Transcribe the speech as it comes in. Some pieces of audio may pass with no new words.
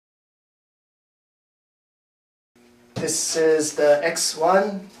This is the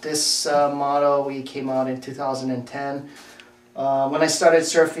X1. This model we came out in 2010. When I started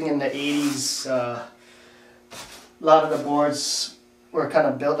surfing in the 80s, a lot of the boards were kind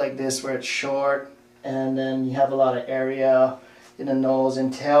of built like this, where it's short and then you have a lot of area in the nose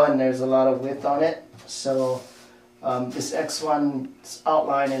and tail, and there's a lot of width on it. So this X1's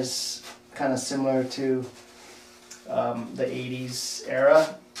outline is kind of similar to the 80s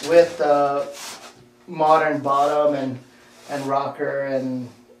era, with modern bottom and rocker and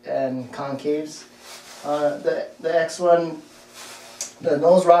concaves. The X1, the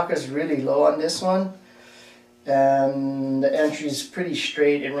nose rocker is really low on this one, and the entry is pretty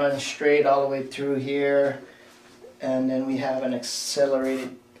straight. It runs straight all the way through here, and then we have an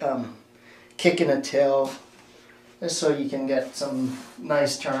accelerated kick in the tail, just so you can get some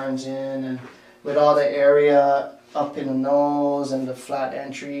nice turns in, and with all the area up in the nose and the flat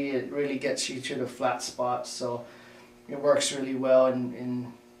entry, it really gets you to the flat spots. So it works really well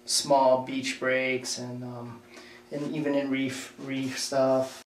in small beach breaks and even in reef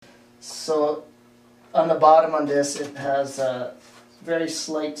stuff. So on the bottom on this, it has a very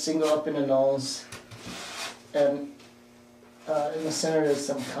slight single up in the nose, and in the center there's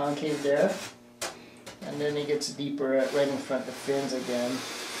some concave there, and then it gets deeper right in front of the fins again.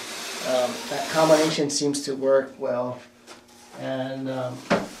 That combination seems to work well, and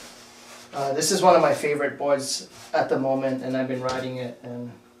this is one of my favorite boards at the moment, and I've been riding it,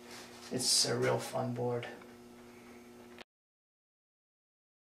 and it's a real fun board.